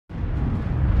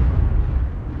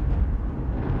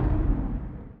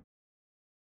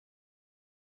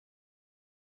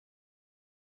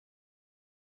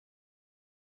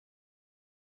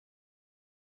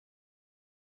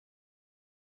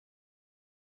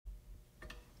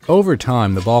Over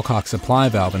time, the ball cock supply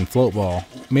valve and float ball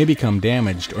may become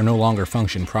damaged or no longer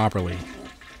function properly.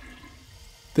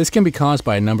 This can be caused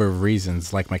by a number of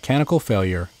reasons like mechanical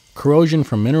failure, corrosion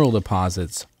from mineral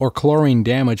deposits, or chlorine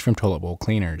damage from toilet bowl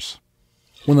cleaners.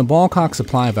 When the ball cock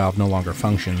supply valve no longer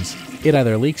functions, it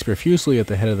either leaks profusely at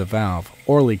the head of the valve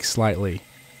or leaks slightly,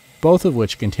 both of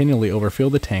which continually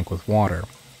overfill the tank with water.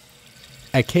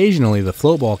 Occasionally, the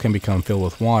float ball can become filled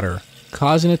with water,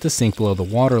 causing it to sink below the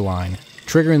water line,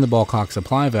 triggering the ball cock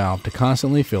supply valve to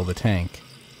constantly fill the tank.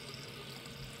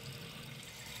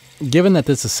 Given that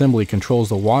this assembly controls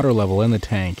the water level in the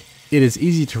tank, it is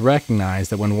easy to recognize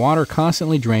that when water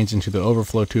constantly drains into the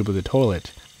overflow tube of the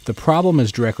toilet, the problem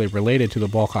is directly related to the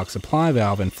ball cock supply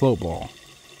valve and float ball.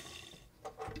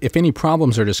 If any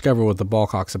problems are discovered with the ball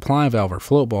cock supply valve or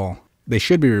float ball, they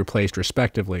should be replaced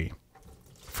respectively.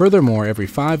 Furthermore, every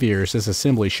 5 years this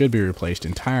assembly should be replaced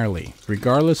entirely,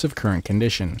 regardless of current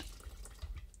condition.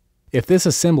 If this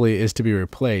assembly is to be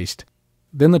replaced,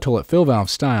 then the toilet fill valve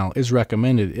style is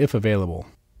recommended if available.